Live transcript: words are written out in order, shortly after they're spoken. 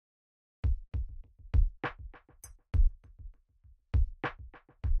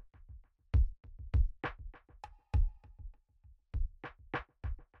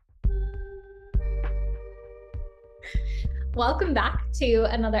Welcome back to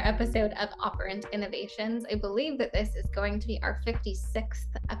another episode of Operant Innovations. I believe that this is going to be our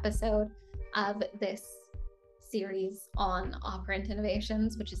 56th episode of this series on Operant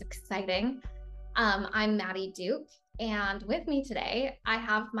Innovations, which is exciting. I'm Maddie Duke, and with me today, I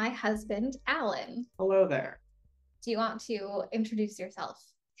have my husband, Alan. Hello there. Do you want to introduce yourself?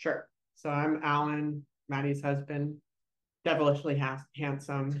 Sure. So I'm Alan, Maddie's husband, devilishly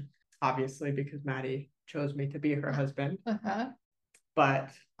handsome, obviously, because Maddie chose me to be her husband.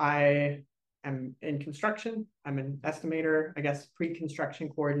 But I am in construction. I'm an estimator, I guess, pre-construction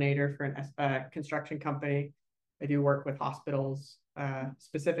coordinator for a construction company. I do work with hospitals,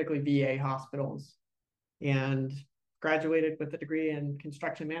 specifically VA hospitals, and graduated with a degree in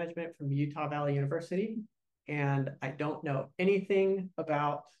construction management from Utah Valley University. And I don't know anything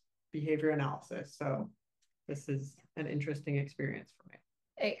about behavior analysis. So this is an interesting experience for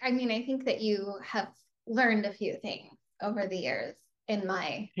me. I think that you have learned a few things over the years in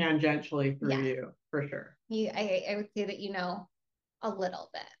my tangentially through you, for sure. I would say that you know a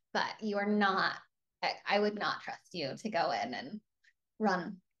little bit, but you are not, I would not trust you to go in and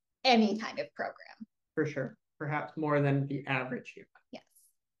run any kind of program. For sure. Perhaps more than the average human. Yes.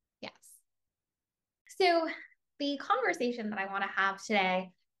 Yes. So the conversation that I want to have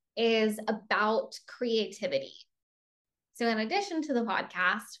today is about creativity. So in addition to the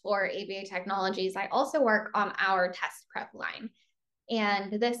podcast for ABA Technologies, I also work on our test prep line.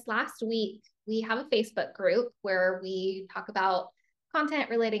 And this last week, we have a Facebook group where we talk about content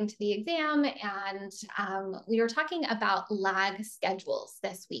relating to the exam. And we were talking about lag schedules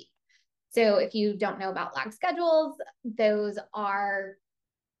this week. So if you don't know about lag schedules, those are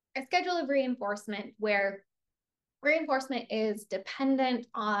a schedule of reinforcement where reinforcement is dependent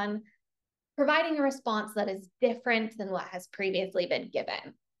on providing a response that is different than what has previously been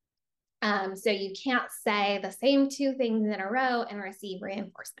given. So you can't say the same two things in a row and receive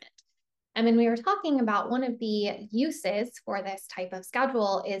reinforcement. And when we were talking about one of the uses for this type of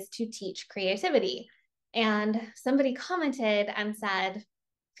schedule is to teach creativity. And somebody commented and said,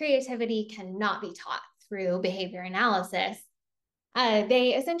 creativity cannot be taught through behavior analysis.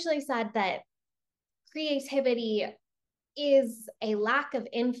 They essentially said that creativity is a lack of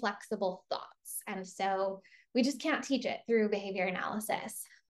inflexible thoughts. And so we just can't teach it through behavior analysis,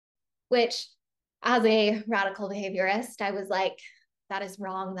 which as a radical behaviorist, I was like, that is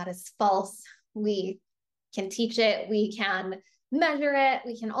wrong. That is false. We can teach it. We can measure it.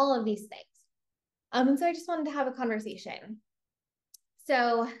 We can all of these things. And so I just wanted to have a conversation.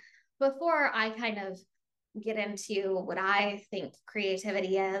 So before I kind of get into what I think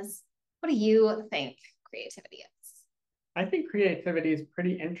creativity is, what do you think creativity is? I think creativity is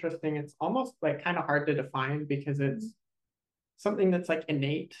pretty interesting. It's almost like kind of hard to define because it's something that's like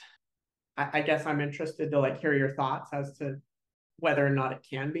innate. I guess I'm interested to like hear your thoughts as to whether or not it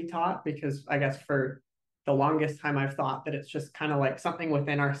can be taught, because I guess for the longest time I've thought that it's just kind of like something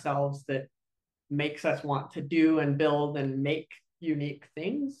within ourselves that makes us want to do and build and make unique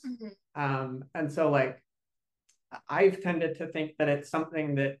things. And so like I've tended to think that it's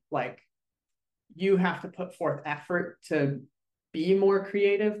something that like you have to put forth effort to be more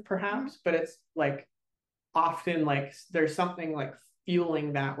creative perhaps, but it's like often like there's something like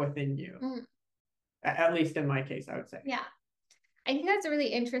fueling that within you. At least in my case, I would say. Yeah. I think that's a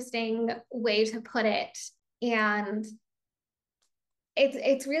really interesting way to put it. And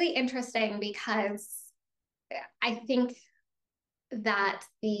it's really interesting because I think that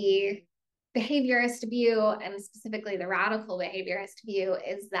the behaviorist view, and specifically the radical behaviorist view,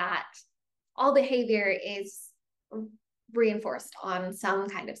 is that all behavior is reinforced on some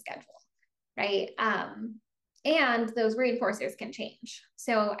kind of schedule, right? And those reinforcers can change.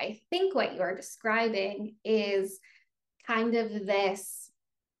 So I think what you are describing is kind of this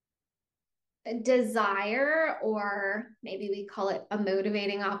desire, or maybe we call it a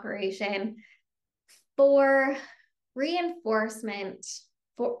motivating operation, for reinforcement,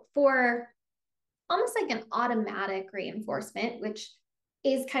 for almost like an automatic reinforcement, which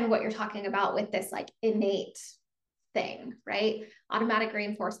is kind of what you're talking about with this like innate thing, right? Automatic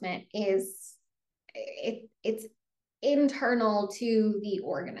reinforcement is it's internal to the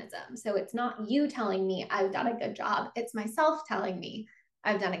organism. So it's not you telling me I've done a good job. It's myself telling me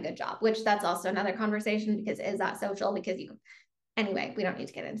I've done a good job, which that's also another conversation, because is that social? Because anyway, we don't need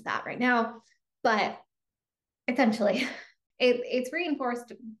to get into that right now, but essentially it's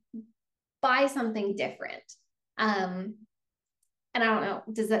reinforced by something different. And I don't know,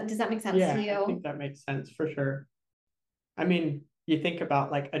 does that make sense to you? I think that makes sense for sure. I mean, you think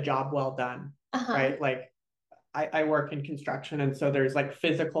about like a job well done, right? Like I work in construction, and so there's like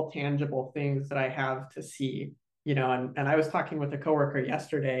physical, tangible things that I have to see. And I was talking with a coworker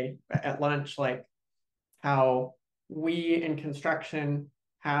yesterday at lunch, like how we in construction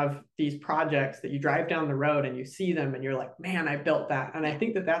have these projects that you drive down the road and you see them and you're like, man, I built that. And I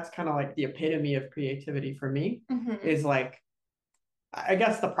think that that's kind of like the epitome of creativity for me, is like, I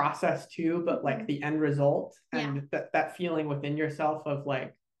guess the process too, but like the end result, and that feeling within yourself of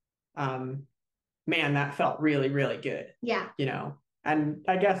like, man, that felt really, really good. Yeah. And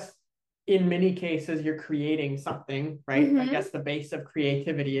I guess in many cases you're creating something, right? I guess the base of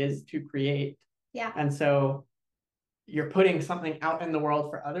creativity is to create. Yeah. And so you're putting something out in the world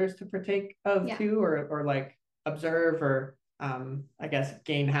for others to partake of too, or like observe, or I guess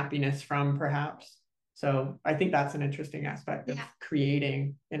gain happiness from, perhaps. So I think that's an interesting aspect of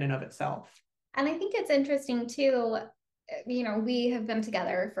creating in and of itself. And I think it's interesting too, we have been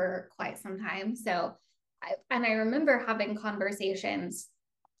together for quite some time. So, I remember having conversations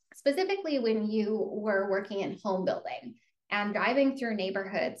specifically when you were working in home building and driving through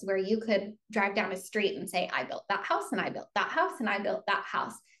neighborhoods where you could drive down a street and say, I built that house and I built that house and I built that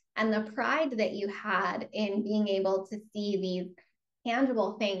house. And the pride that you had in being able to see these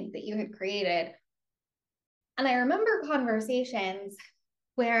tangible things that you had created. And I remember conversations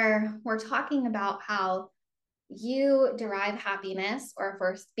where we're talking about how you derive happiness, or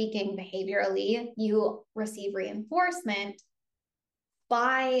for speaking behaviorally, you receive reinforcement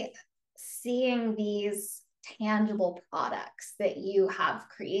by seeing these tangible products that you have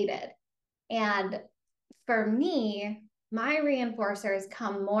created. And for me, my reinforcers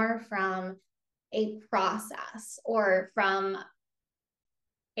come more from a process or from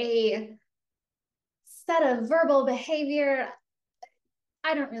a set of verbal behavior.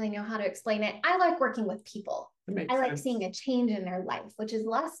 I don't really know how to explain it. I like working with people. I like seeing a change in their life, which is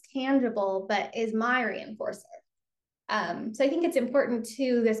less tangible, but is my reinforcer. So I think it's important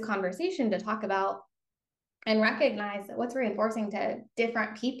to this conversation to talk about and recognize that what's reinforcing to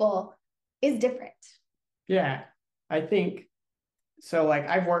different people is different. Yeah, I think so. Like,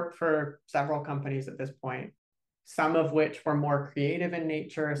 I've worked for several companies at this point, some of which were more creative in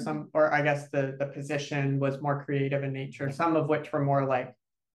nature, or I guess the position was more creative in nature, some of which were more like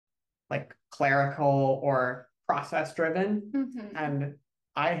clerical or process driven. And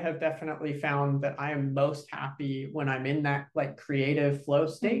I have definitely found that I am most happy when I'm in that like creative flow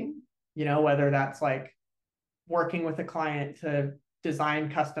state, whether that's like working with a client to design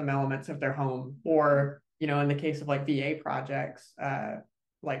custom elements of their home, or, in the case of like VA projects,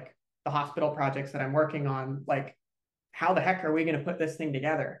 like the hospital projects that I'm working on, like, how the heck are we going to put this thing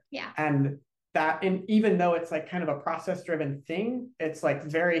together? Yeah. And even though it's like kind of a process driven thing, it's like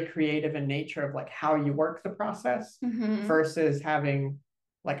very creative in nature of like how you work the process versus having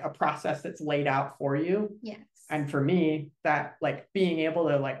like a process that's laid out for you. Yes. And for me, that like being able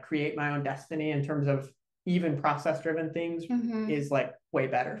to like create my own destiny in terms of even process driven things is like way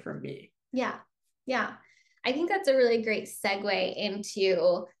better for me. Yeah. Yeah. I think that's a really great segue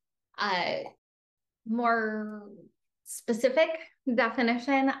into more specific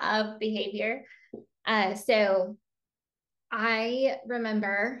definition of behavior. So I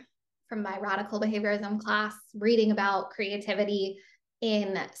remember from my radical behaviorism class reading about creativity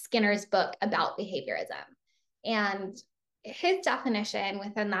in Skinner's book about behaviorism. And his definition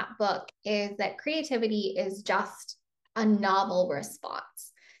within that book is that creativity is just a novel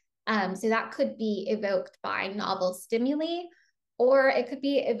response. So that could be evoked by novel stimuli, or it could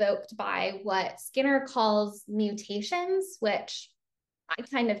be evoked by what Skinner calls mutations, which I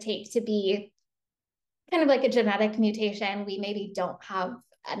kind of take to be kind of like a genetic mutation. We maybe don't have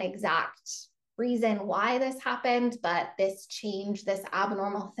an exact reason why this happened, but this change, this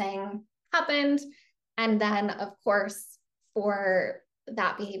abnormal thing happened. And then, of course, for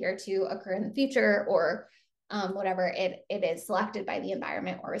that behavior to occur in the future, or whatever, it is selected by the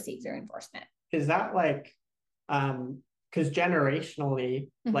environment or receives reinforcement. Is that like, because generationally,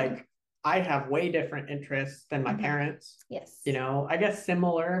 like, I have way different interests than my parents. Yes. I guess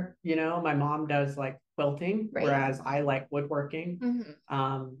similar, my mom does like quilting, whereas I like woodworking.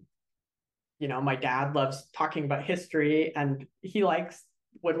 My dad loves talking about history and he likes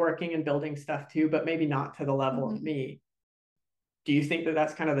woodworking and building stuff too, but maybe not to the level of me. Do you think that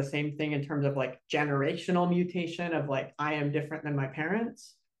that's kind of the same thing in terms of like generational mutation of like, I am different than my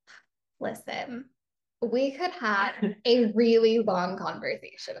parents? Listen, we could have a really long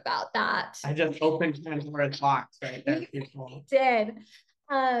conversation about that. I just opened Pandora's box right there, people. Did.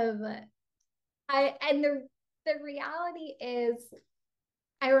 The reality is,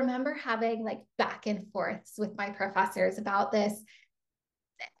 I remember having like back and forths with my professors about this,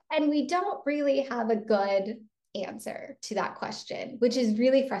 and we don't really have a good answer to that question, which is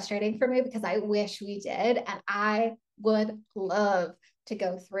really frustrating for me because I wish we did. And I would love to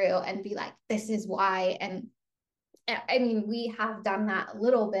go through and be like, this is why. And I mean, we have done that a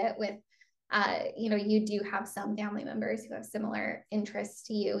little bit with, you do have some family members who have similar interests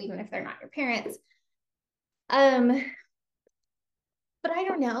to you, even if they're not your parents. But I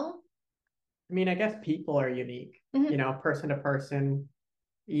don't know. I mean, I guess people are unique, person to person.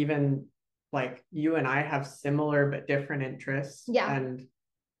 Even like you and I have similar but different interests. Yeah. And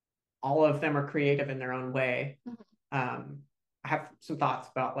all of them are creative in their own way. I have some thoughts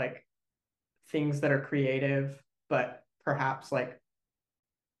about like things that are creative, but perhaps like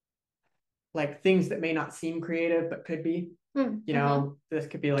things that may not seem creative but could be. This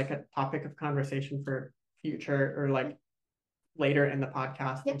could be like a topic of conversation for future or like later in the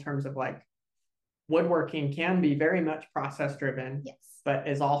podcast in terms of like woodworking can be very much process driven, but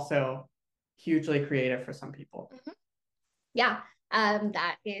is also hugely creative for some people. Yeah,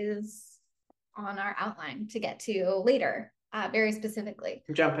 that is on our outline to get to later, very specifically.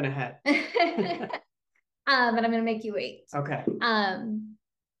 I'm jumping ahead. But I'm going to make you wait. Okay.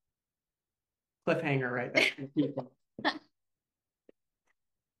 Cliffhanger right there.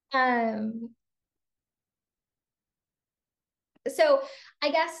 So I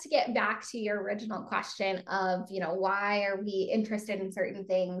guess to get back to your original question of, why are we interested in certain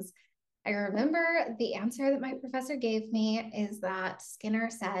things? I remember the answer that my professor gave me is that Skinner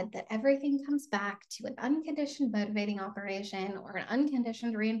said that everything comes back to an unconditioned motivating operation or an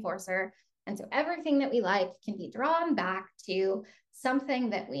unconditioned reinforcer. And so everything that we like can be drawn back to something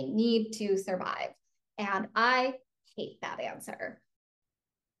that we need to survive. And I hate that answer.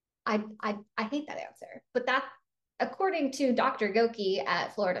 I hate that answer. But that, according to Dr. Goki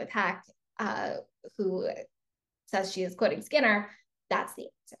at Florida Tech, who says she is quoting Skinner, that's the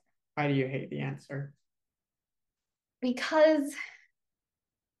answer. Why do you hate the answer? Because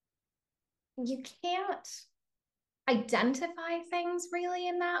you can't identify things really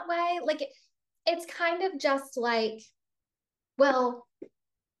in that way. Like it's kind of just like, well,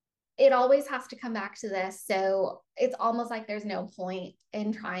 it always has to come back to this. So it's almost like there's no point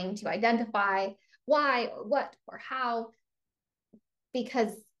in trying to identify why or what or how,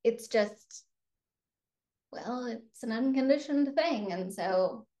 because it's just, well, it's an unconditioned thing. And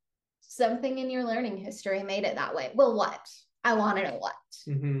so something in your learning history made it that way. Well, what? I want to know what.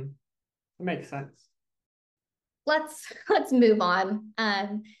 That makes sense. Let's move on.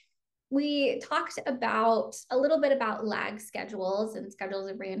 We talked about a little bit about lag schedules and schedules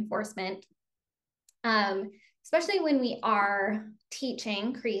of reinforcement, especially when we are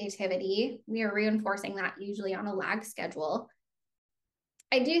teaching creativity. We are reinforcing that usually on a lag schedule.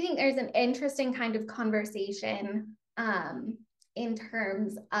 I do think there's an interesting kind of conversation in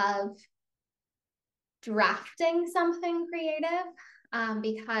terms of drafting something creative,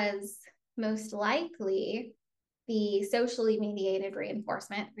 because most likely the socially mediated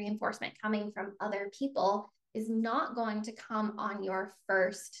reinforcement coming from other people, is not going to come on your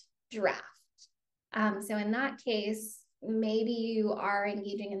first draft. So in that case, maybe you are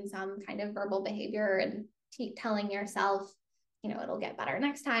engaging in some kind of verbal behavior and telling yourself, it'll get better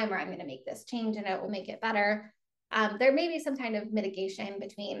next time, or I'm going to make this change and it will make it better. There may be some kind of mitigation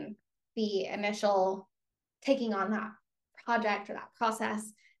between the initial taking on that project or that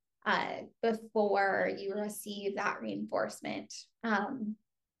process before you receive that reinforcement.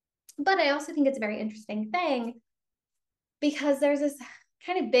 But I also think it's a very interesting thing because there's this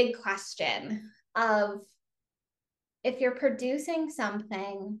kind of big question of if you're producing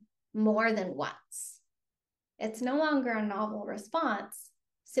something more than once, it's no longer a novel response.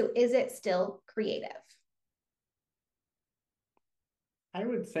 So is it still creative? I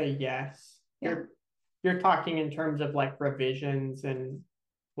would say yes. Yeah. You're talking in terms of like revisions and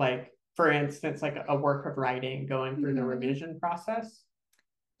like, for instance, like a work of writing going through the revision process.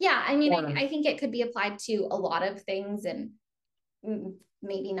 Yeah, I mean, I think it could be applied to a lot of things and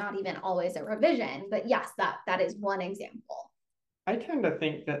maybe not even always a revision, but yes, that is one example. I tend to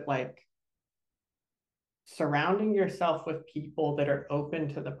think that like surrounding yourself with people that are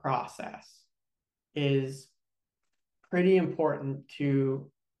open to the process is pretty important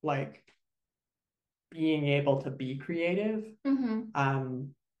to like being able to be creative.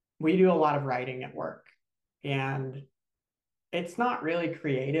 We do a lot of writing at work, and it's not really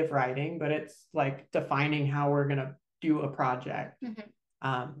creative writing, but it's like defining how we're going to do a project.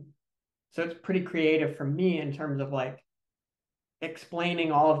 So it's pretty creative for me in terms of like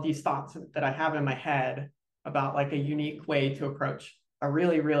explaining all of these thoughts that I have in my head about like a unique way to approach a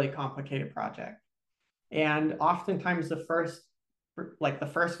really, really complicated project. And oftentimes the first like the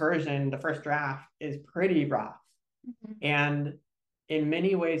first version, the first draft is pretty rough. Mm-hmm. And in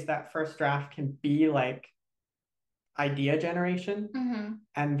many ways, that first draft can be like idea generation. Mm-hmm.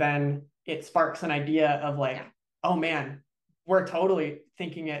 And then it sparks an idea of like, oh man, we're totally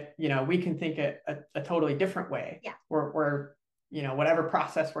thinking it, we can think it a totally different way. Yeah. We're whatever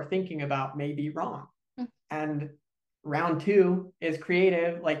process we're thinking about may be wrong. Mm-hmm. And round two is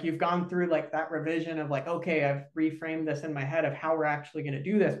creative. Like you've gone through like that revision of like, okay, I've reframed this in my head of how we're actually going to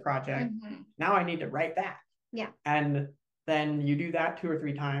do this project. Mm-hmm. Now I need to write that. Yeah. And then you do that 2 or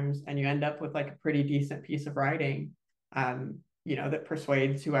 3 times and you end up with like a pretty decent piece of writing, that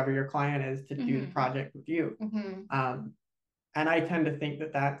persuades whoever your client is to do the project with you. Mm-hmm. And I tend to think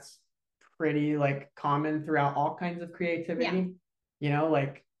that that's pretty like common throughout all kinds of creativity. Yeah.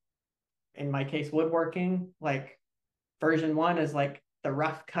 Like in my case, woodworking, like version 1 is like the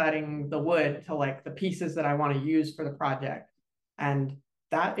rough cutting the wood to like the pieces that I want to use for the project. And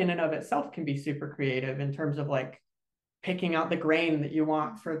that in and of itself can be super creative in terms of like picking out the grain that you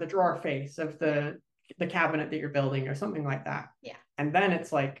want for the drawer face of the cabinet that you're building or something like that. Yeah. And then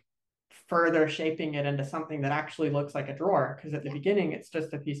it's like further shaping it into something that actually looks like a drawer, because at the beginning it's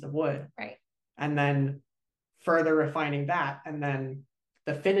just a piece of wood. Right. And then further refining that, and then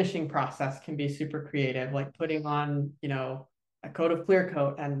the finishing process can be super creative, like putting on, a coat of clear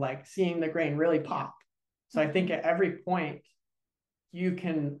coat and like seeing the grain really pop. So I think at every point you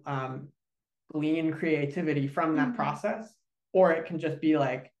can glean creativity from that process, or it can just be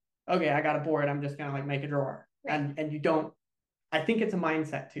like, okay, I got a board, I'm just gonna like make a drawer. Right. And you don't, I think it's a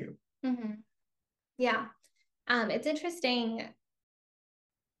mindset too. Mm-hmm. Yeah. It's interesting.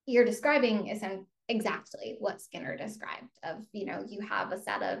 You're describing exactly what Skinner described of, you have a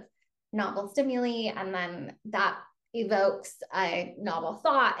set of novel stimuli and then that evokes a novel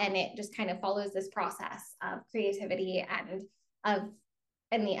thought, and it just kind of follows this process of creativity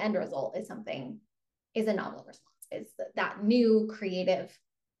and the end result is a novel response, is that new creative,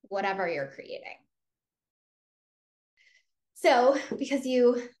 whatever you're creating. So because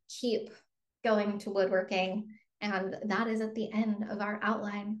you keep going to woodworking, and that is at the end of our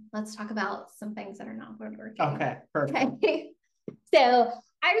outline, let's talk about some things that are not woodworking. Okay, perfect. Okay. So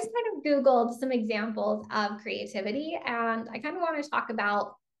I just kind of Googled some examples of creativity, and I kind of want to talk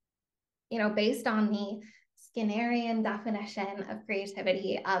about, based on the Skinnerian definition of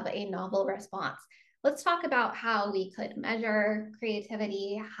creativity of a novel response. Let's talk about how we could measure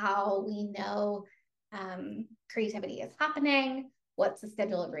creativity, how we know creativity is happening, what's the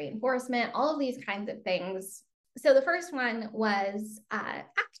schedule of reinforcement, all of these kinds of things. So the first one was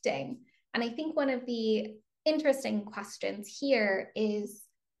acting. And I think one of the interesting questions here is,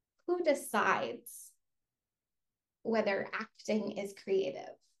 who decides whether acting is creative?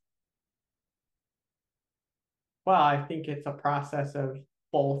 Well, I think it's a process of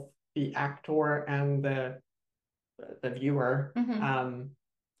both the actor and the viewer. Mm-hmm.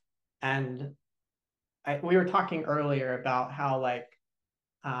 And we were talking earlier about how like,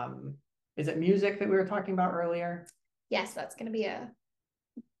 is it music that we were talking about earlier? Yes, that's going to be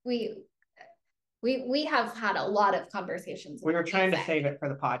we have had a lot of conversations. We were trying to save it for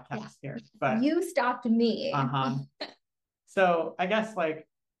the podcast here, but you stopped me. So I guess like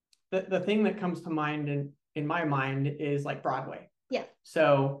the thing that comes to mind in my mind is like Broadway. Yeah.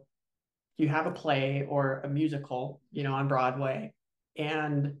 So you have a play or a musical, on Broadway,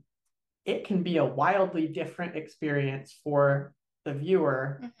 and it can be a wildly different experience for the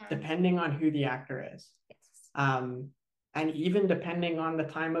viewer, depending on who the actor is. Yes. And even depending on the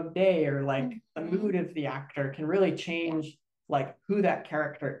time of day or like the mood of the actor can really change like who that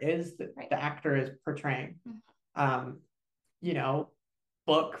character is that the actor is portraying.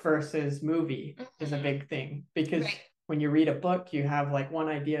 Book versus movie is a big thing, because when you read a book, you have like one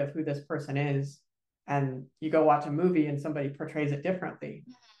idea of who this person is, and you go watch a movie and somebody portrays it differently.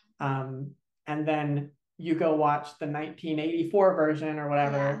 And then you go watch the 1984 version or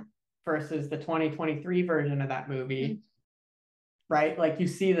whatever versus the 2023 version of that movie, right? Like you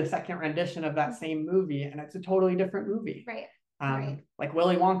see the second rendition of that same movie and it's a totally different movie. Right. Like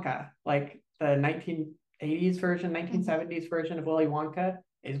Willy Wonka, like the 1980s version, 1970s version of Willy Wonka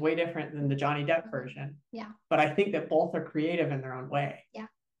is way different than the Johnny Depp version. Yeah. But I think that both are creative in their own way. Yeah.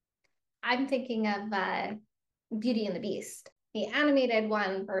 I'm thinking of Beauty and the Beast, the animated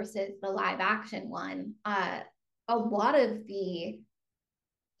one versus the live action one. A lot of the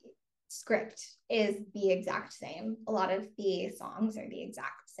script is the exact same. A lot of the songs are the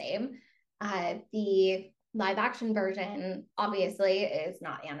exact same. The live action version obviously is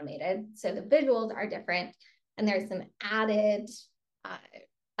not animated, so the visuals are different, and there's some added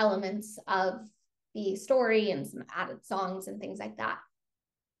elements of the story and some added songs and things like that.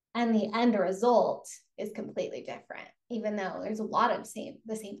 And the end result is completely different, even though there's a lot of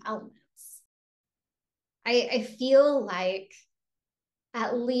the same elements. I feel like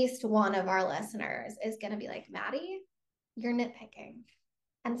at least one of our listeners is going to be like, Maddie, you're nitpicking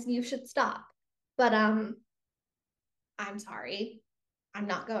and you should stop. But I'm sorry, I'm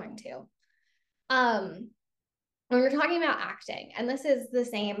not going to. When we're talking about acting, and this is the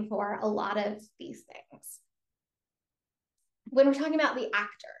same for a lot of these things, when we're talking about the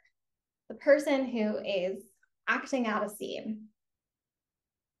actor, the person who is acting out a scene,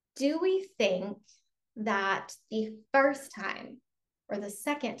 do we think that the first time or the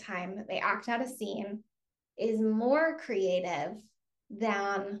second time that they act out a scene is more creative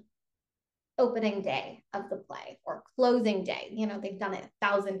than opening day of the play or closing day? You know, they've done it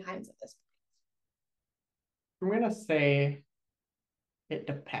 1,000 times at this I'm going to say it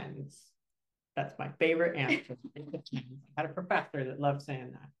depends. That's my favorite answer. It depends. I had a professor that loved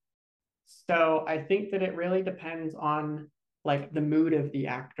saying that. So I think that it really depends on like the mood of the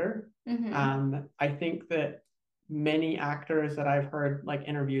actor. I think that many actors that I've heard like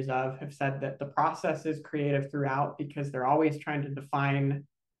interviews of have said that the process is creative throughout because they're always trying to define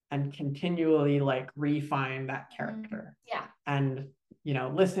and continually like refine that character. Yeah. And you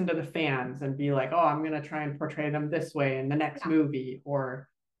know, listen to the fans and be like, oh, I'm going to try and portray them this way in the next movie, or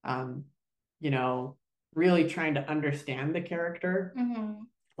you know, really trying to understand the character,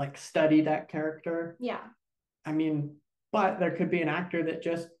 like study that character. Yeah. I mean, but there could be an actor that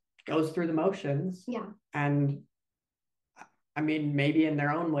just goes through the motions. Yeah. And I mean, maybe in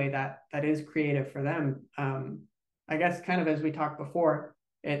their own way that is creative for them. I guess kind of as we talked before,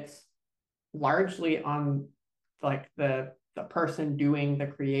 it's largely on like the person doing the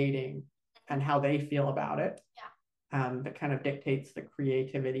creating and how they feel about it. Yeah. That kind of dictates the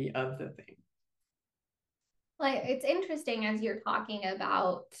creativity of the thing. Like, it's interesting as you're talking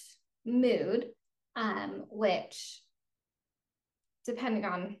about mood, which, depending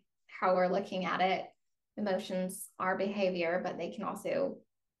on how we're looking at it, emotions are behavior, but they can also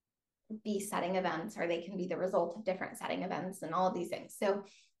be setting events, or they can be the result of different setting events and all of these things. So,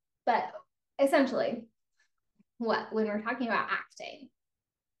 but essentially, when we're talking about acting,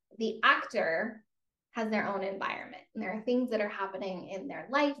 the actor has their own environment, and there are things that are happening in their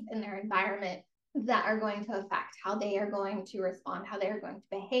life, in their environment, that are going to affect how they are going to respond, how they are going to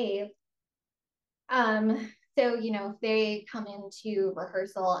behave. So, you know, if they come into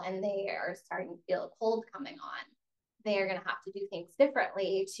rehearsal and they are starting to feel a cold coming on, they are going to have to do things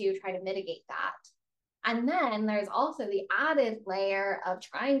differently to try to mitigate that. And then there's also the added layer of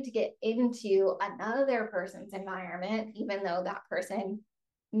trying to get into another person's environment, even though that person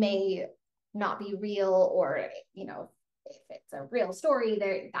may not be real, or, you know, if it's a real story,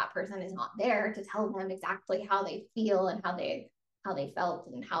 that person is not there to tell them exactly how they feel and how they felt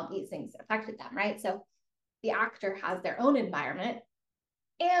and how these things affected them, right? So the actor has their own environment,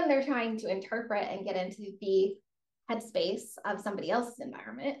 and they're trying to interpret and get into the headspace of somebody else's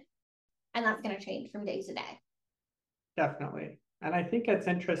environment. And that's going to change from day to day. Definitely. And I think it's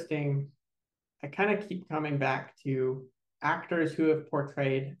interesting. I kind of keep coming back to actors who have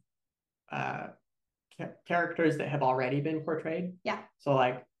portrayed characters that have already been portrayed. Yeah. So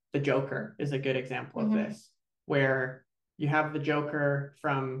like the Joker is a good example of this, where you have the Joker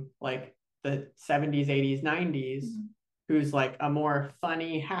from like the 70s, 80s, 90s, who's like a more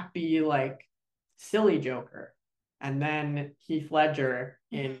funny, happy, like silly Joker. And then Heath Ledger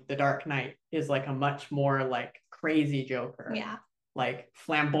in The Dark Knight is like a much more like crazy Joker. Yeah. Like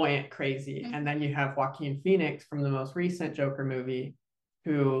flamboyant crazy. And then you have Joaquin Phoenix from the most recent Joker movie,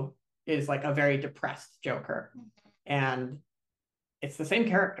 who is like a very depressed Joker. And it's the same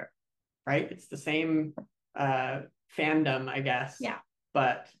character, right? It's the same fandom, I guess. Yeah.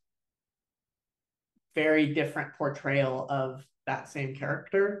 But very different portrayal of that same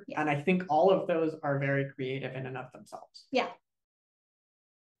character. Yeah. And I think all of those are very creative in and of themselves. Yeah.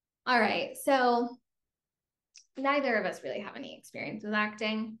 All right. So neither of us really have any experience with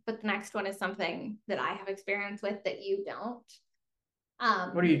acting, but the next one is something that I have experience with that you don't.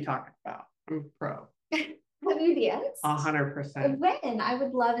 What are you talking about? I'm a pro. Have you danced? 100%. When? I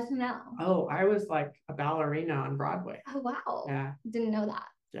would love to know. Oh, I was like a ballerina on Broadway. Oh, wow. Yeah. Didn't know that.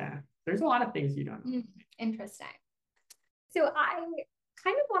 Yeah. There's a lot of things you don't know. Interesting. So I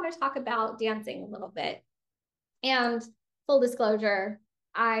kind of want to talk about dancing a little bit. And full disclosure,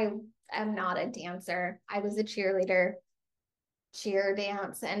 I am not a dancer. I was a cheerleader. Cheer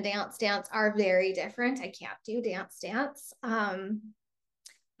dance and dance are very different. I can't do dance.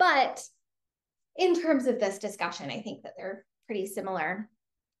 But in terms of this discussion, I think that they're pretty similar.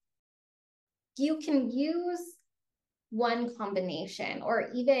 you can use one combination, or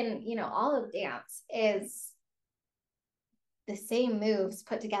even, all of dance is the same moves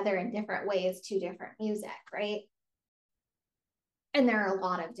put together in different ways to different music, right? And there are a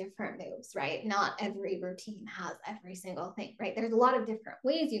lot of different moves, right? Not every routine has every single thing, right? There's a lot of different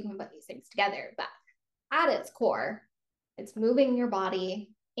ways you can put these things together, but at its core, it's moving your body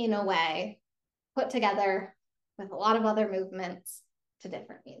in a way put together with a lot of other movements to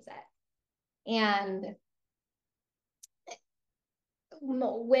different music. And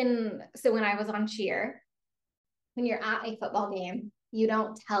when I was on cheer, when you're at a football game, you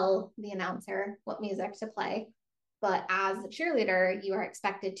don't tell the announcer what music to play, but as a cheerleader, you are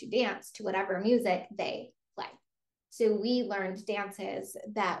expected to dance to whatever music they play. So we learned dances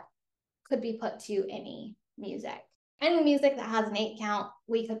that could be put to any music. Any music that has an 8 count,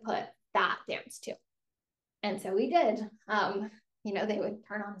 we could put that dance to. And so we did. They would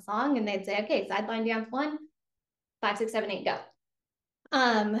turn on a song and they'd say, okay, sideline dance 1, 5, 6, 7, 8, go.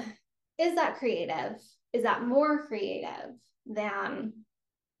 Is that creative? Is that more creative than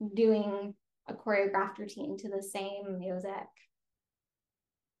doing a choreographed routine to the same music?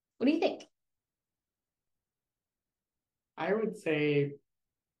 What do you think? I would say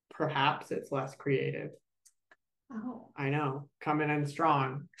perhaps it's less creative. Oh. I know, coming in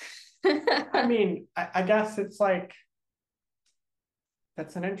strong. I mean, I guess it's like,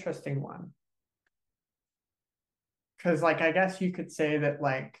 that's an interesting one. Because I guess you could say that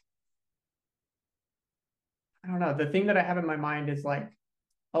I don't know, the thing that I have in my mind is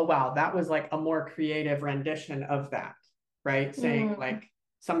oh, wow, that was a more creative rendition of that, right? Saying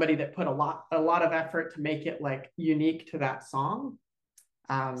somebody that put a lot of effort to make it unique to that song.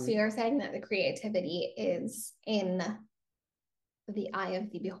 So you're saying that the creativity is in the eye of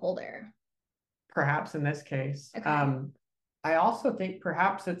the beholder. Perhaps in this case. Okay. I also think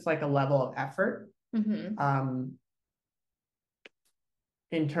perhaps it's a level of effort. Mm-hmm.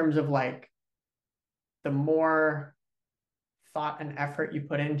 In terms of the more thought and effort you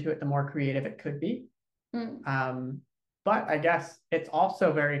put into it, the more creative it could be. But I guess it's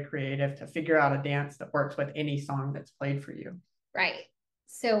also very creative to figure out a dance that works with any song that's played for you. Right.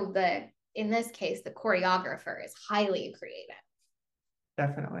 So in this case, the choreographer is highly creative.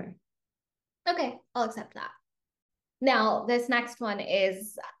 Definitely. Okay, I'll accept that. Now, this next one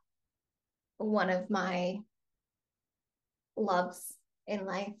is one of my loves in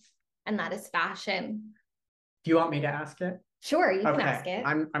life, and that is fashion. Do you want me to ask it? Sure, you can ask it.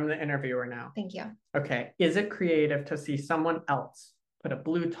 I'm the interviewer now. Thank you. Okay. Is it creative to see someone else put a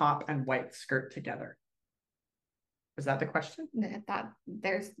blue top and white skirt together? Is that the question?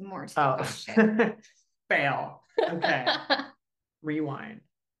 There's more to the question. Fail. Okay. Rewind.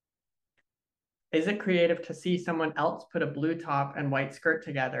 Is it creative to see someone else put a blue top and white skirt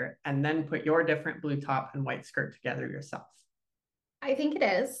together and then put your different blue top and white skirt together yourself? I think it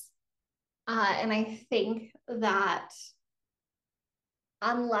is. And I think that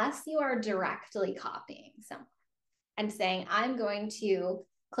unless you are directly copying someone and saying, I'm going to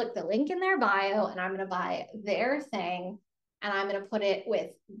click the link in their bio and I'm going to buy their thing and I'm going to put it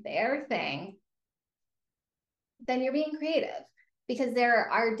with their thing, then you're being creative, because there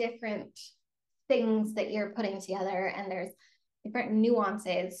are different things that you're putting together and there's different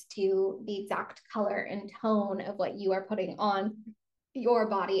nuances to the exact color and tone of what you are putting on your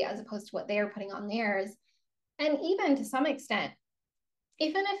body as opposed to what they are putting on theirs. And even to some extent,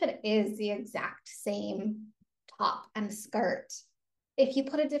 even if it is the exact same top and skirt, if you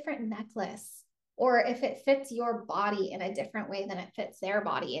put a different necklace, or if it fits your body in a different way than it fits their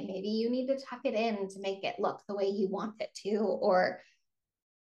body, and maybe you need to tuck it in to make it look the way you want it to, or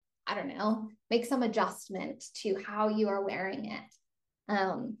I don't know, make some adjustment to how you are wearing it.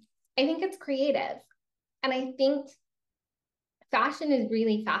 I think it's creative. And I think fashion is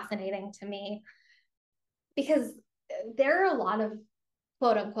really fascinating to me because there are a lot of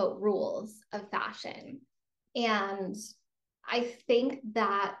quote unquote rules of fashion. And I think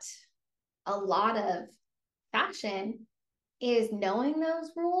that a lot of fashion is knowing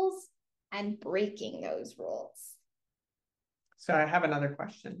those rules and breaking those rules. So I have another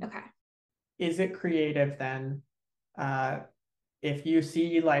question. Okay. Is it creative then, if you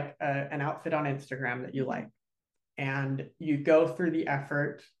see an outfit on Instagram that you like, and you go through the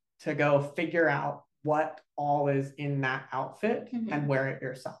effort to go figure out what all is in that outfit and wear it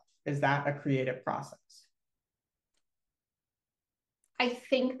yourself? Is that a creative process? I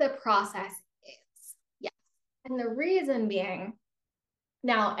think the process is, yes. And the reason being,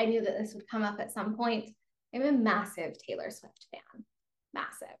 now I knew that this would come up at some point. I'm a massive Taylor Swift fan.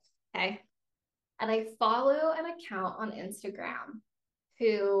 Massive. Okay. And I follow an account on Instagram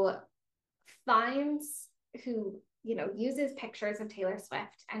who finds who, uses pictures of Taylor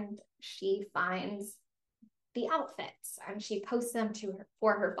Swift, and she finds the outfits and she posts them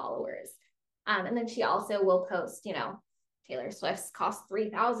for her followers. And then she also will post, Taylor Swift's cost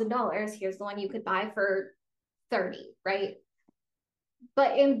 $3,000. Here's the one you could buy for 30, right?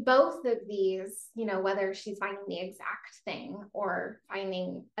 But in both of these, whether she's finding the exact thing or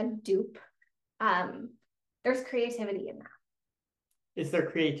finding a dupe, there's creativity in that. Is there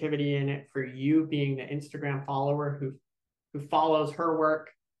creativity in it for you being the Instagram follower who follows her work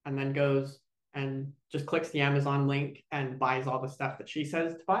and then goes and just clicks the Amazon link and buys all the stuff that she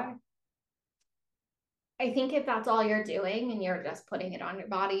says to buy? I think if that's all you're doing and you're just putting it on your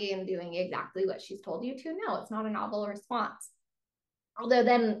body and doing exactly what she's told you to, no, it's not a novel response. Although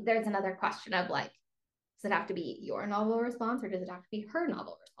then there's another question of like, does it have to be your novel response or does it have to be her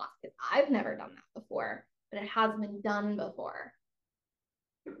novel response? Because I've never done that before, but it has been done before.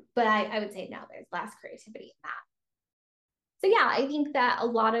 But I would say no, there's less creativity in that. So yeah, I think that a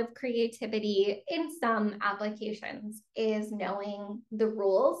lot of creativity in some applications is knowing the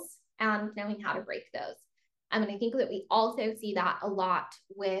rules and knowing how to break those. And I think that we also see that a lot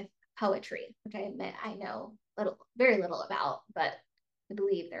with poetry, which I admit I know very little about, but I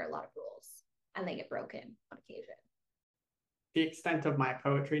believe there are a lot of rules and they get broken on occasion. The extent of my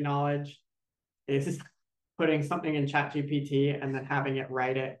poetry knowledge is putting something in ChatGPT and then having it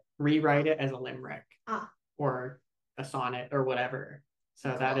rewrite it as a limerick or a sonnet or whatever. So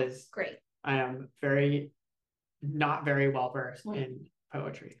cool. That is great. I am not very well versed in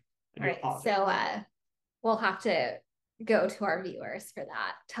poetry. All right. So we'll have to go to our viewers for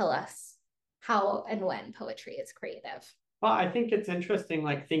that. Tell us how and when poetry is creative. Well, I think it's interesting,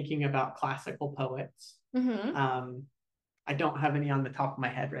 like thinking about classical poets. Mm-hmm. I don't have any on the top of my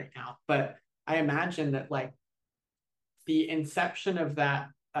head right now, but I imagine that like the inception of that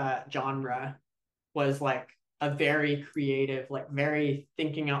genre was like a very creative, like very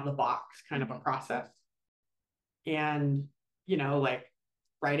thinking out the box kind of a process. And, like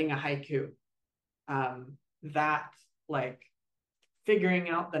writing a haiku, that like figuring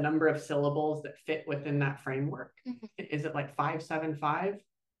out the number of syllables that fit within that framework. Mm-hmm. Is it like 575?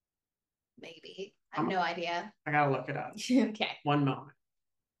 Maybe. I have no idea. I gotta look it up. Okay. One moment.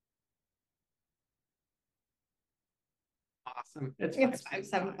 Awesome. It's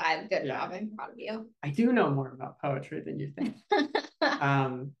 575. Good job. I'm proud of you. I do know more about poetry than you think.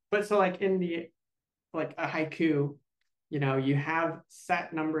 But so like in like a haiku, you have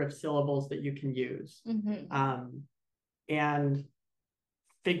set number of syllables that you can use. Mm-hmm. And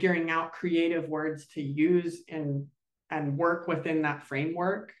figuring out creative words to use and work within that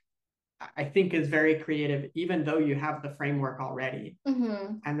framework, I think is very creative, even though you have the framework already.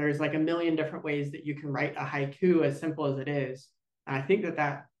 Mm-hmm. And there's like a million different ways that you can write a haiku, as simple as it is. And I think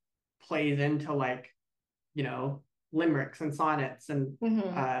that plays into like, limericks and sonnets and,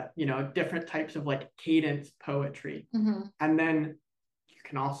 mm-hmm. Different types of like cadence poetry. Mm-hmm. And then you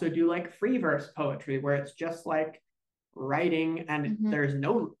can also do like free verse poetry where it's just like writing and mm-hmm. there's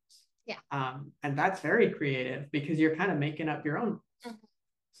no rules. Yeah. And that's very creative because you're kind of making up your own rules. Mm-hmm.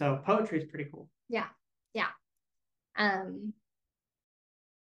 So poetry is pretty cool. Yeah. Yeah.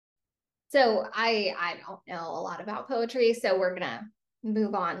 So I don't know a lot about poetry, so we're gonna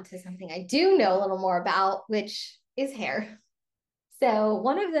move on to something I do know a little more about, which is hair. So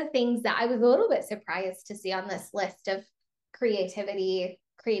one of the things that I was a little bit surprised to see on this list of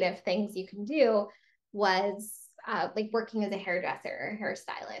creative things you can do was like working as a hairdresser or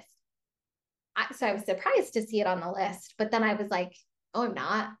hairstylist. So I was surprised to see it on the list, but then I was like, oh, I'm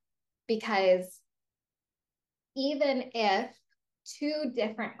not, because even if two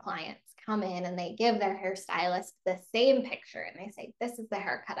different clients come in and they give their hairstylist the same picture and they say, this is the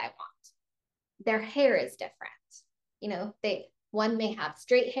haircut I want, their hair is different. One may have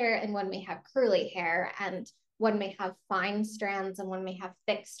straight hair and one may have curly hair, and one may have fine strands and one may have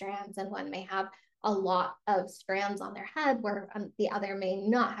thick strands, and one may have a lot of strands on their head where the other may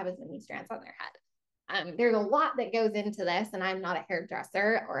not have as many strands on their head. There's a lot that goes into this, and I'm not a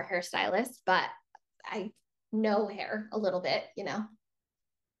hairdresser or a hairstylist, but I know hair a little bit,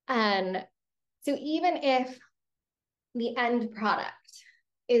 And so even if the end product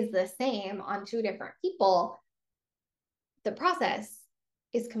is the same on two different people, the process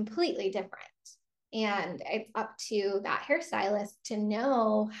is completely different. And it's up to that hairstylist to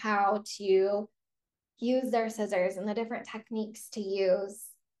know how to use their scissors and the different techniques to use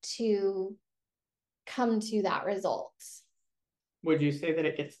to come to that result. Would you say that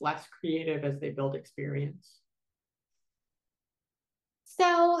it gets less creative as they build experience?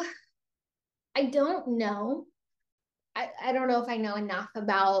 So I don't know. I don't know if I know enough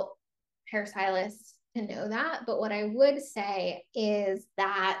about hairstylists to know that, but what I would say is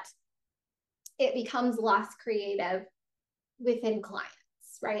that it becomes less creative within clients,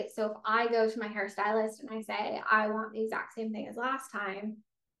 right? So if I go to my hairstylist and I say, I want the exact same thing as last time,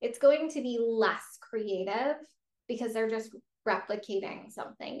 it's going to be less creative because they're just replicating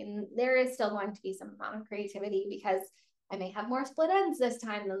something. And there is still going to be some amount of creativity because I may have more split ends this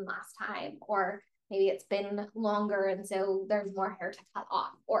time than last time, or maybe it's been longer and so there's more hair to cut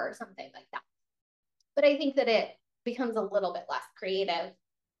off or something like that. But I think that it becomes a little bit less creative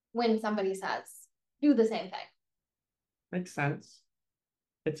when somebody says, do the same thing. Makes sense.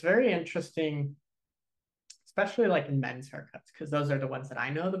 It's very interesting, especially like in men's haircuts, because those are the ones that I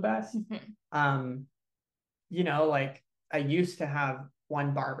know the best. You know, like I used to have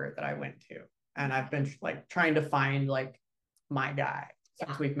one barber that I went to, and I've been like trying to find like my guy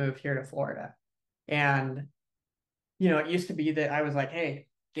since we've moved here to Florida. And, you know, it used to be that I was like, hey,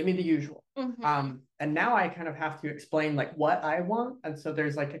 give me the usual. And now I kind of have to explain like what I want. And so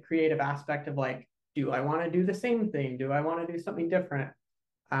there's like a creative aspect of like, do I want to do the same thing? Do I want to do something different?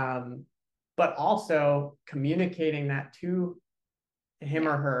 But also communicating that to him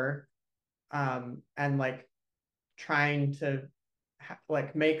or her, and like trying to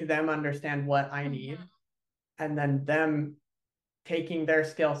like make them understand what I need, and then them taking their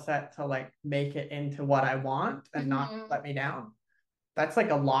skill set to like make it into what I want and not let me down. That's like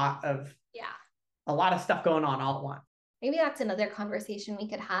a lot of stuff going on all at once. Maybe that's another conversation we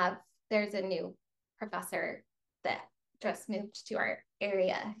could have. There's a new professor that just moved to our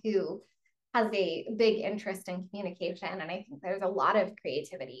area who has a big interest in communication. And I think there's a lot of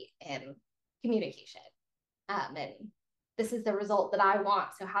creativity in communication. And this is the result that I want.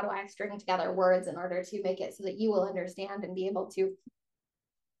 So how do I string together words in order to make it so that you will understand and be able to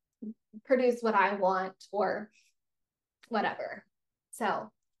produce what I want or whatever.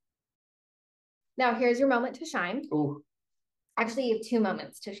 So now here's your moment to shine. Ooh. Actually, you have 2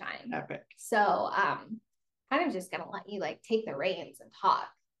 moments to shine. Epic. So kind of just gonna let you like take the reins and talk.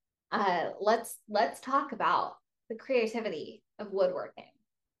 Let's talk about the creativity of woodworking.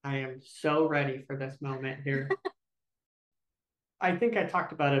 I am so ready for this moment here. I think I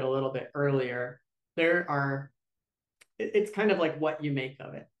talked about it a little bit earlier. It's kind of like what you make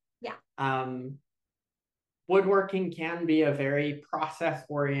of it. Yeah. Woodworking can be a very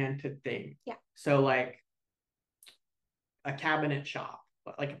process-oriented thing. Yeah. So like a cabinet shop,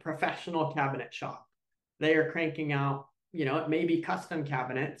 like a professional cabinet shop, they are cranking out, you know, it may be custom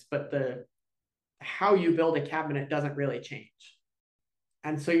cabinets, but how you build a cabinet doesn't really change.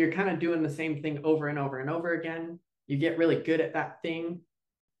 And so you're kind of doing the same thing over and over and over again. You get really good at that thing.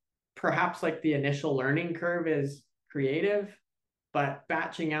 Perhaps like the initial learning curve is creative, but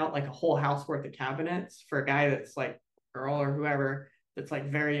batching out like a whole house worth of cabinets for a guy that's like girl or whoever that's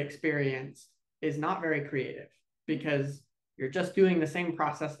like very experienced is not very creative because you're just doing the same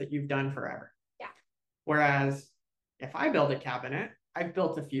process that you've done forever. Yeah. Whereas if I build a cabinet, I've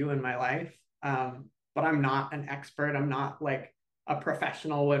built a few in my life, but I'm not an expert. I'm not like a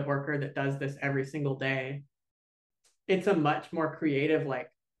professional woodworker that does this every single day. It's a much more creative like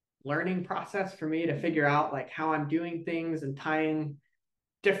learning process for me to figure out like how I'm doing things and tying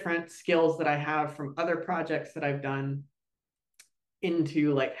different skills that I have from other projects that I've done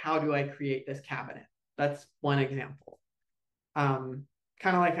into like how do I create this cabinet. That's one example. Kind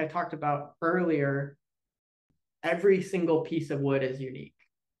of like I talked about earlier, every single piece of wood is unique.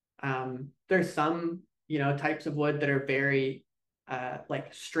 There's some, you know, types of wood that are very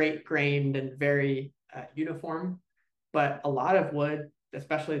like straight grained and very uniform, but a lot of wood,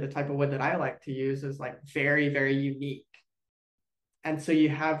 especially the type of wood that I like to use, is like very, very unique. And so you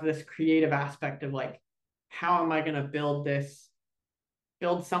have this creative aspect of like, how am I going to build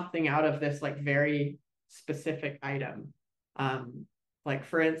something out of this like very specific item? Like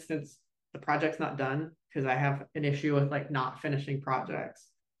for instance, the project's not done because I have an issue with like not finishing projects.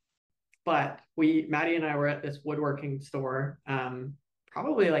 But Maddie and I were at this woodworking store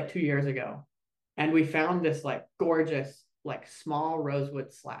probably like 2 years ago, and we found this like gorgeous like small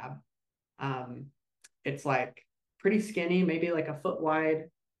rosewood slab. It's like pretty skinny, maybe like a foot wide,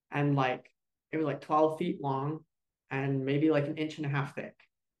 and like it was like 12 feet long and maybe like an inch and a half thick.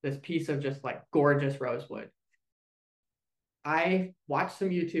 This piece of just like gorgeous rosewood. I watched some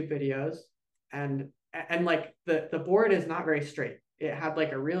YouTube videos and like the board is not very straight. It had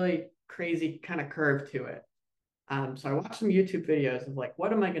like a really crazy kind of curve to it. So I watched some YouTube videos of like,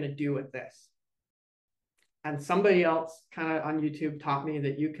 what am I going to do with this? And somebody else kind of on YouTube taught me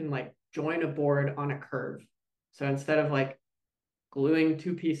that you can like join a board on a curve. So instead of like gluing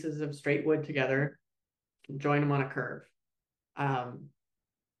 2 pieces of straight wood together, you can join them on a curve.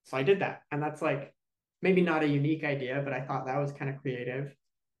 So I did that. And that's like maybe not a unique idea, but I thought that was kind of creative.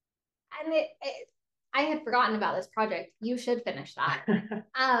 And I had forgotten about this project. You should finish that.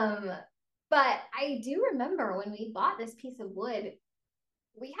 But I do remember when we bought this piece of wood,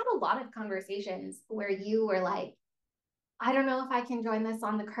 we had a lot of conversations where you were like, I don't know if I can join this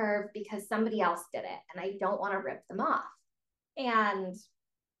on the curve because somebody else did it and I don't want to rip them off. And,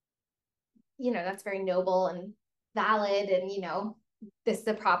 that's very noble and valid. And, this is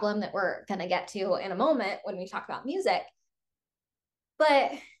a problem that we're going to get to in a moment when we talk about music.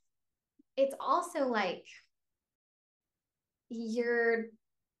 But it's also like you're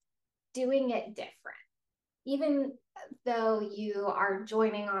doing it different, even though you are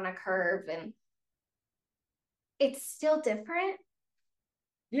joining on a curve, and it's still different.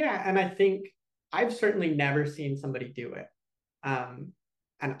 Yeah. And I think I've certainly never seen somebody do it. And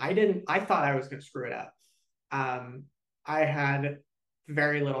I thought I was going to screw it up. I had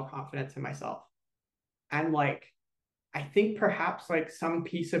very little confidence in myself. And like, I think perhaps like some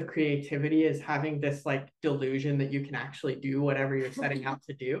piece of creativity is having this like delusion that you can actually do whatever you're setting out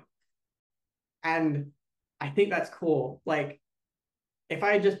to do. And I think that's cool. Like, if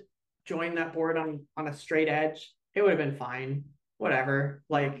I just joined that board on a straight edge, it would have been fine. Whatever.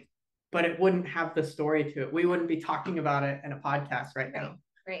 Like, but it wouldn't have the story to it. We wouldn't be talking about it in a podcast right now.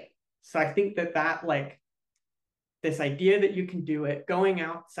 Right. So I think that like this idea that you can do it, going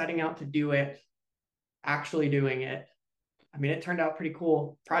out, setting out to do it, actually doing it. I mean, it turned out pretty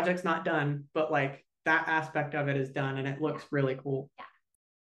cool. Project's not done, but like that aspect of it is done and it looks really cool. Yeah.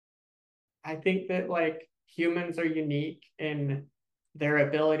 I think that like humans are unique in their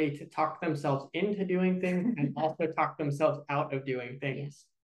ability to talk themselves into doing things and also talk themselves out of doing things.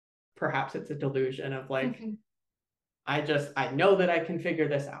 Perhaps it's a delusion of like, I know that I can figure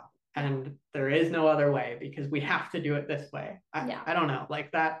this out and there is no other way because we have to do it this way. I don't know,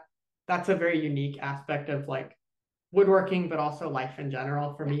 like that's a very unique aspect of like woodworking, but also life in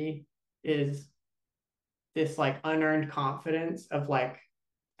general for me is this like unearned confidence of like,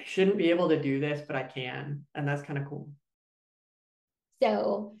 I shouldn't be able to do this, but I can. And that's kind of cool.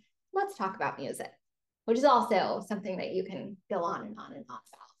 So let's talk about music, which is also something that you can go on and on and on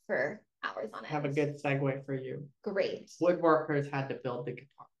about for hours on end. I have a good segue for you. Great. Woodworkers had to build the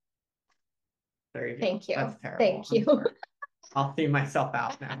guitar. There you go. Thank you. That's terrible. Thank you. I'll see myself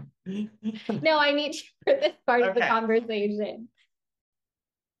out now. No, I need you for this part of the conversation.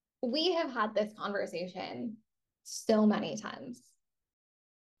 We have had this conversation so many times.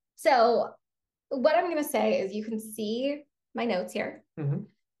 So what I'm going to say is you can see my notes here. Mm-hmm.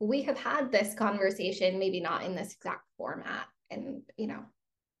 We have had this conversation, maybe not in this exact format and,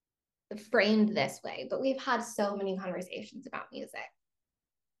 framed this way, but we've had so many conversations about music.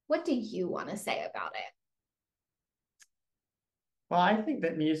 What do you want to say about it? Well, I think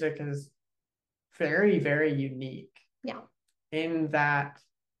that music is very, very unique. Yeah. In that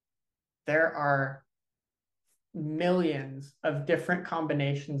there are millions of different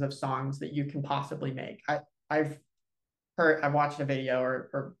combinations of songs that you can possibly make. I've watched a video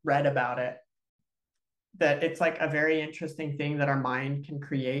or read about it, that it's like a very interesting thing that our mind can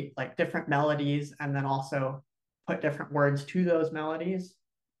create like different melodies and then also put different words to those melodies.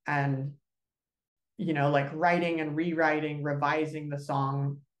 And, like writing and rewriting, revising the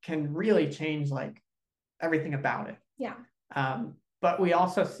song can really change like everything about it. Yeah. But we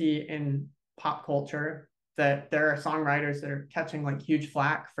also see in pop culture that there are songwriters that are catching like huge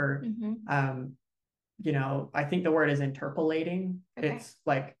flack for, I think the word is interpolating. Okay. It's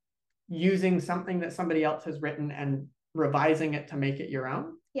like using something that somebody else has written and revising it to make it your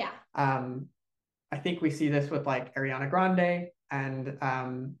own. Yeah. I think we see this with like Ariana Grande,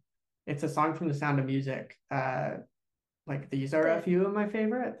 and it's a song from The Sound of Music. Like these are a few of my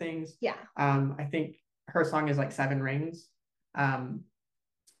favorite things. Yeah. I think her song is like Seven Rings.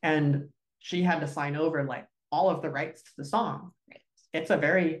 And she had to sign over like all of the rights to the song. Right. It's a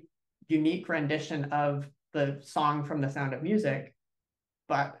very unique rendition of the song from The Sound of Music,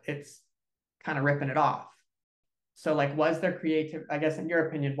 but it's kind of ripping it off. So like, was there I guess in your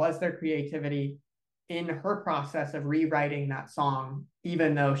opinion, was there creativity in her process of rewriting that song,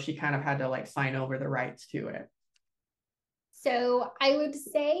 even though she kind of had to like sign over the rights to it? So I would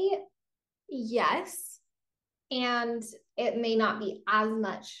say yes. And it may not be as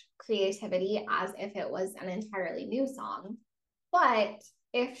much creativity as if it was an entirely new song. But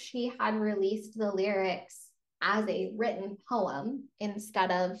if she had released the lyrics as a written poem instead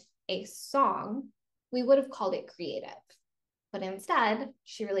of a song, we would have called it creative. But instead,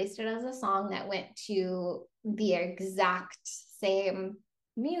 she released it as a song that went to the exact same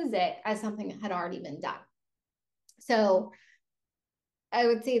music as something that had already been done. So I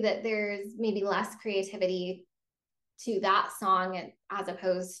would say that there's maybe less creativity to that song as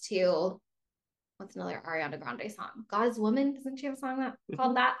opposed to what's another Ariana Grande song? God is Woman. Doesn't she have a song that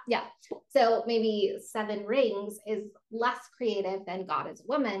called that? Yeah. So maybe Seven Rings is less creative than God is a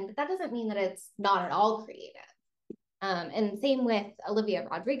Woman, but that doesn't mean that it's not at all creative. And same with Olivia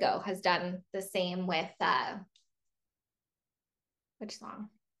Rodrigo has done the same with which song?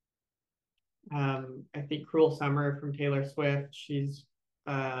 I think Cruel Summer from Taylor Swift. She's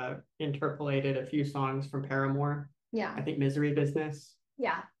interpolated a few songs from Paramore. Yeah. I think Misery Business.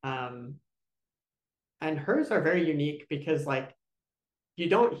 Yeah. And hers are very unique because like you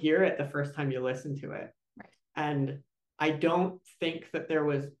don't hear it the first time you listen to it. Right. And I don't think that there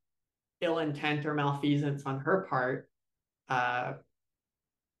was ill intent or malfeasance on her part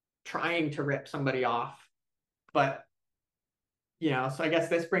trying to rip somebody off. But so I guess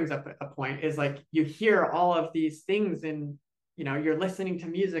this brings up a point is like you hear all of these things and you're listening to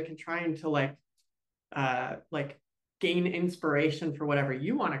music and trying to like gain inspiration for whatever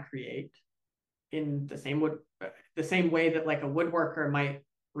you want to create in the same way that like a woodworker might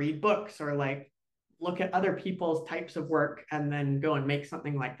read books or like look at other people's types of work and then go and make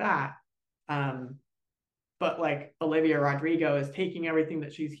something like that. But like Olivia Rodrigo is taking everything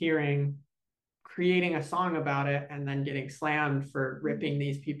that she's hearing, creating a song about it, and then getting slammed for ripping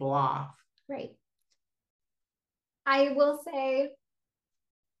these people off. Right. I will say,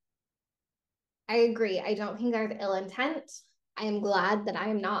 I agree. I don't think there's ill intent. I am glad that I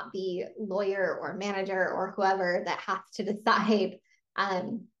am not the lawyer or manager or whoever that has to decide.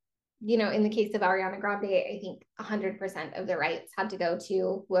 In the case of Ariana Grande, I think 100% of the rights had to go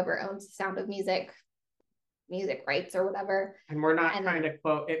to whoever owns the Sound of Music rights or whatever. And we're not trying to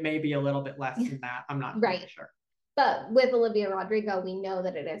quote, it may be a little bit less than that. I'm not right. sure. But with Olivia Rodrigo, we know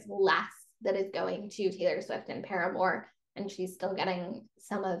that it is less that is going to Taylor Swift and Paramore, and she's still getting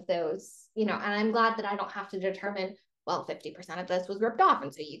some of those, and I'm glad that I don't have to determine, well, 50% of this was ripped off,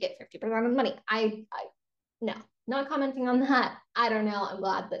 and so you get 50% of the money. I no, not commenting on that. I don't know. I'm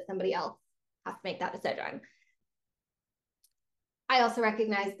glad that somebody else has to make that decision. I also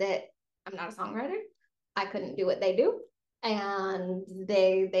recognize that I'm not a songwriter. I couldn't do what they do, and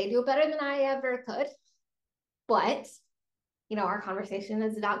they do it better than I ever could. But our conversation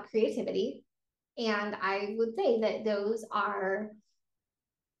is about creativity, and I would say that those are.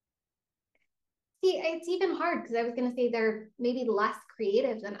 See, it's even hard because I was going to say they're maybe less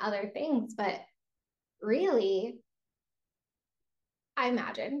creative than other things, but really, I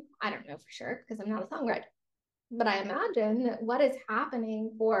imagine, I don't know for sure because I'm not a songwriter, but I imagine that what is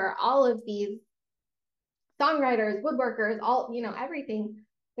happening for all of these songwriters, woodworkers, all, everything,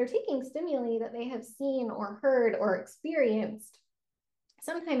 they're taking stimuli that they have seen or heard or experienced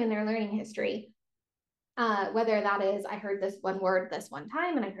sometime in their learning history. Whether that is, I heard this one word this one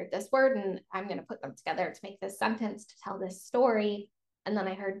time and I heard this word and I'm going to put them together to make this sentence to tell this story. And then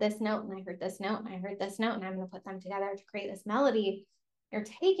I heard this note and I heard this note and I heard this note and I'm going to put them together to create this melody. You're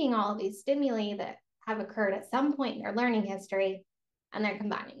taking all of these stimuli that have occurred at some point in their learning history and they're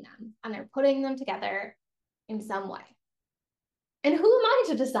combining them and they're putting them together in some way. And who am I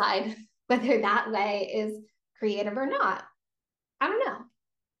to decide whether that way is creative or not? I don't know.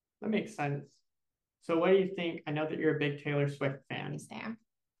 That makes sense. So what do you think? I know that you're a big Taylor Swift fan. Yes, Sam.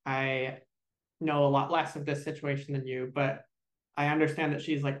 I know a lot less of this situation than you, but I understand that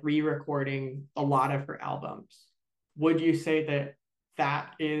she's like re-recording a lot of her albums. Would you say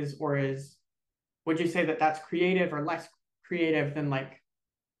that would you say that that's creative or less creative than like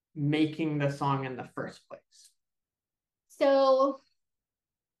making the song in the first place? So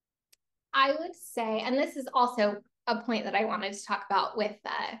I would say, and this is also a point that I wanted to talk about with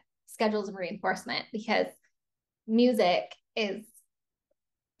schedules of reinforcement, because music is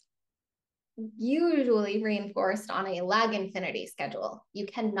usually reinforced on a lag infinity schedule. You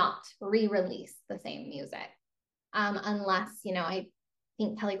cannot re-release the same music unless, I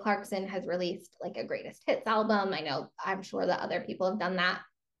think Kelly Clarkson has released like a greatest hits album. I'm sure that other people have done that.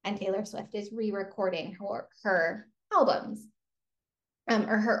 And Taylor Swift is re-recording her albums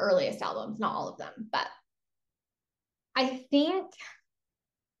or her earliest albums, not all of them. But I think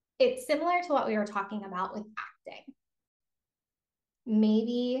it's similar to what we were talking about with acting.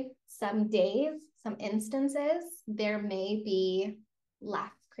 Maybe some days, some instances, there may be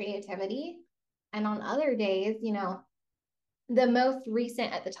less creativity. And on other days, the most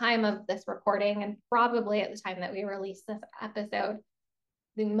recent at the time of this recording, and probably at the time that we released this episode,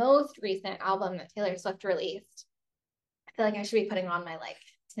 the most recent album that Taylor Swift released, I feel like I should be putting on my like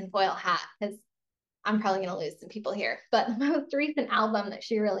tinfoil hat because I'm probably going to lose some people here. But the most recent album that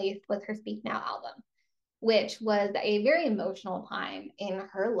she released was her Speak Now album. which was a very emotional time in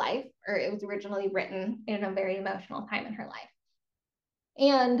her life, or it was originally written in a very emotional time in her life.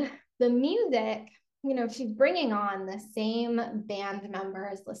 And the music, you know, she's bringing on the same band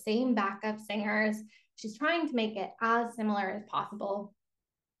members, the same backup singers. She's trying to make it as similar as possible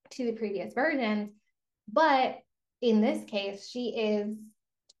to the previous versions. But in this case, she is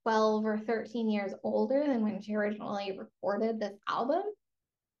 12 or 13 years older than when she originally recorded this album.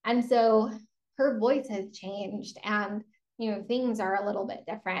 And so her voice has changed and, you know, things are a little bit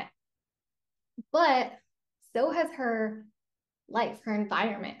different. But so has her life, her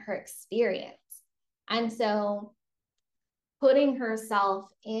environment, her experience. And so putting herself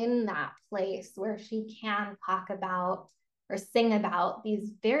in that place where she can talk about or sing about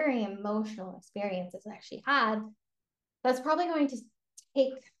these very emotional experiences that she had, that's probably going to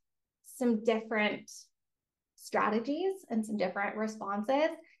take some different strategies and some different responses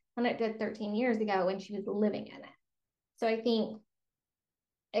than it did 13 years ago when she was living in it. So I think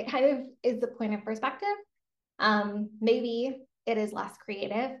it kind of is the point of perspective. Maybe it is less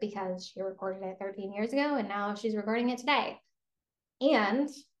creative because she recorded it 13 years ago and now she's recording it today. And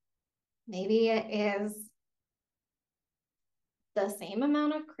maybe it is the same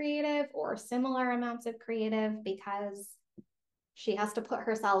amount of creative or similar amounts of creative because she has to put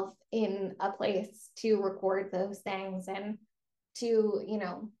herself in a place to record those things and to, you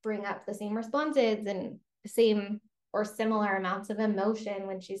know, bring up the same responses and the same or similar amounts of emotion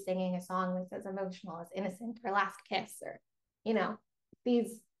when she's singing a song that's as emotional as Innocent or Last Kiss, or, you know,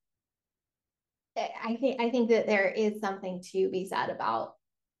 these. I think that there is something to be said about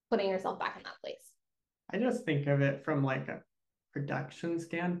putting yourself back in that place. I just think of it from like a production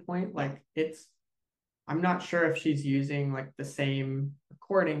standpoint. Like I'm not sure if she's using like the same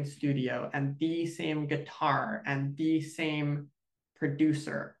recording studio and the same guitar and the same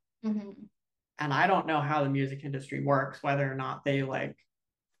producer. Mm-hmm. And I don't know how the music industry works, whether or not they like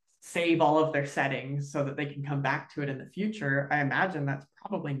save all of their settings so that they can come back to it in the future. I imagine that's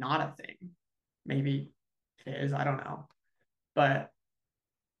probably not a thing. Maybe it is, I don't know. But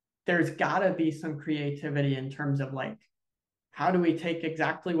there's gotta be some creativity in terms of like, how do we take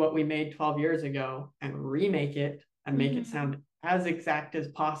exactly what we made 12 years ago and remake it and make it sound as exact as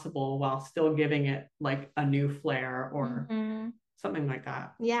possible while still giving it like a new flair or something like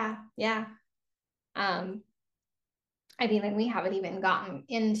that. Yeah. I mean, and we haven't even gotten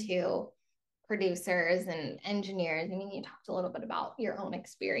into producers and engineers. I mean, you talked a little bit about your own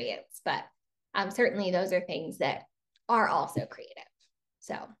experience, but certainly those are things that are also creative.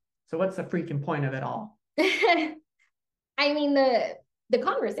 So what's the freaking point of it all? I mean, the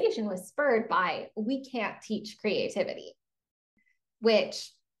conversation was spurred by, we can't teach creativity,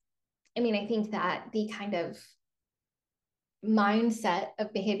 which, I mean, I think that the kind of mindset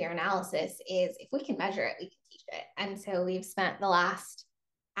of behavior analysis is, if we can measure it, we can teach it. And so we've spent the last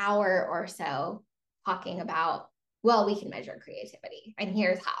hour or so talking about, well, we can measure creativity and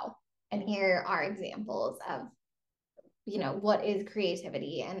here's how, and here are examples of, you know, what is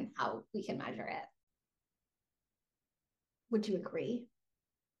creativity and how we can measure it. Would you agree?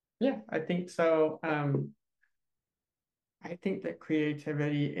 Yeah, I think so. I think that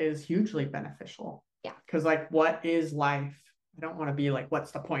creativity is hugely beneficial. Yeah. Because like, what is life? I don't want to be like,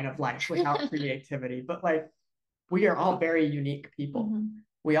 what's the point of life without creativity? But like, we are all very unique people.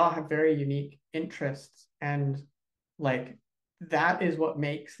 We all have very unique interests. And like, that is what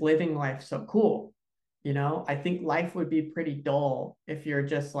makes living life so cool. You know, I think life would be pretty dull if you're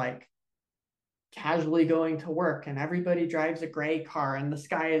just like casually going to work and everybody drives a gray car and the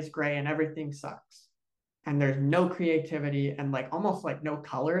sky is gray and everything sucks. And there's no creativity and like almost like no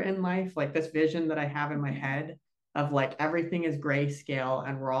color in life. Like this vision that I have in my head of like everything is grayscale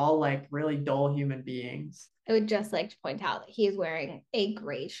and we're all like really dull human beings. I would just like to point out that he is wearing a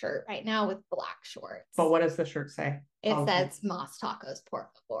gray shirt right now with black shorts. But what does the shirt say? It says Mas Tacos por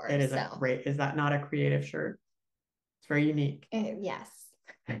favor. It is is that not a creative shirt? It's very unique. Yes.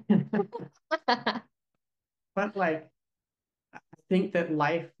 But like, I think that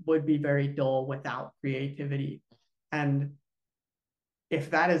life would be very dull without creativity. And if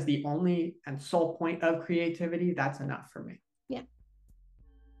that is the only and sole point of creativity, that's enough for me. Yeah.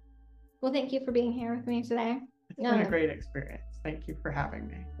 Well, thank you for being here with me today. It's been a great experience. Thank you for having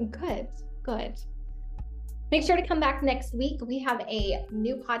me. Good. Make sure to come back next week. We have a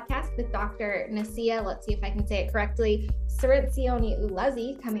new podcast with Dr. Nasia, let's see if I can say it correctly, Sirizioni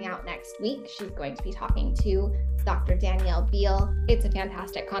Ulezi, coming out next week. She's going to be talking to Dr. Danielle Beal. It's a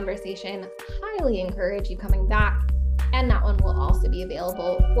fantastic conversation. Highly encourage you coming back. And that one will also be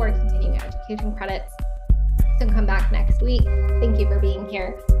available for continuing education credits. So come back next week. Thank you for being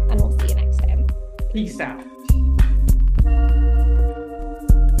here, and we'll see you next time. Peace out.